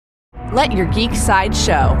Let your geek side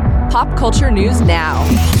show. Pop culture news now.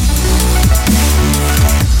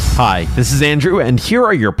 Hi, this is Andrew, and here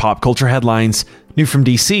are your pop culture headlines. New from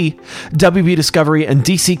DC, WB Discovery and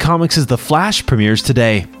DC Comics' The Flash premieres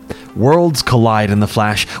today. Worlds collide in The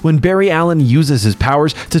Flash when Barry Allen uses his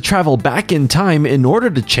powers to travel back in time in order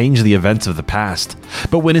to change the events of the past.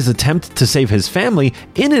 But when his attempt to save his family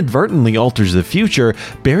inadvertently alters the future,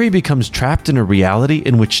 Barry becomes trapped in a reality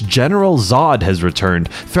in which General Zod has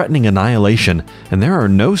returned, threatening annihilation, and there are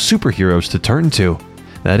no superheroes to turn to.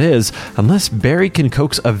 That is, unless Barry can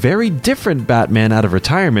coax a very different Batman out of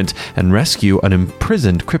retirement and rescue an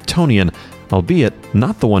imprisoned Kryptonian, albeit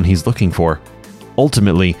not the one he's looking for.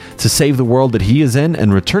 Ultimately, to save the world that he is in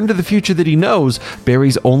and return to the future that he knows,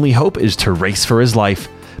 Barry's only hope is to race for his life.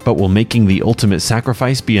 But will making the ultimate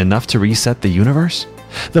sacrifice be enough to reset the universe?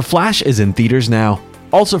 The Flash is in theaters now.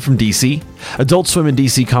 Also from DC, Adult Swim and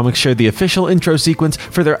DC Comics shared the official intro sequence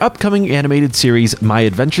for their upcoming animated series, My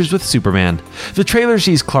Adventures with Superman. The trailer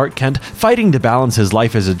sees Clark Kent fighting to balance his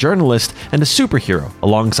life as a journalist and a superhero,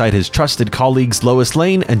 alongside his trusted colleagues Lois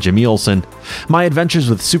Lane and Jimmy Olsen. My Adventures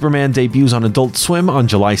with Superman debuts on Adult Swim on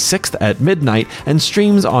July 6th at midnight and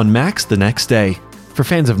streams on Max the next day. For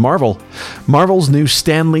fans of Marvel, Marvel's new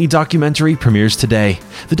Stan Lee documentary premieres today.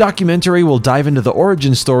 The documentary will dive into the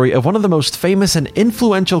origin story of one of the most famous and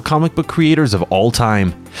influential comic book creators of all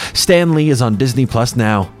time. Stan Lee is on Disney Plus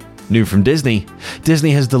now. New from Disney,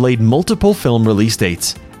 Disney has delayed multiple film release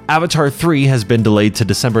dates. Avatar 3 has been delayed to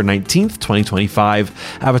December 19th, 2025.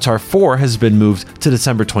 Avatar 4 has been moved to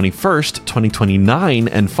December 21st, 2029.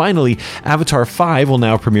 And finally, Avatar 5 will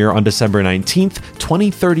now premiere on December 19th,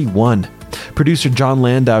 2031. Producer John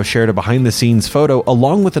Landau shared a behind-the-scenes photo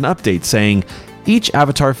along with an update saying, "Each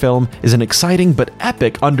Avatar film is an exciting but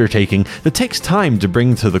epic undertaking that takes time to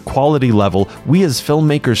bring to the quality level we as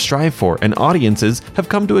filmmakers strive for and audiences have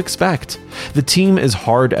come to expect. The team is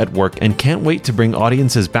hard at work and can't wait to bring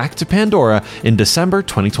audiences back to Pandora in December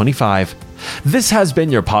 2025. This has been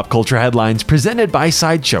your Pop Culture Headlines presented by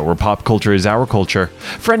Sideshow, where pop culture is our culture.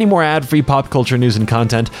 For any more ad-free pop culture news and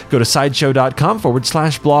content, go to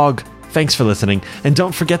sideshow.com/blog. Thanks for listening, and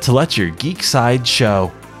don't forget to let your geek side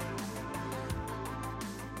show.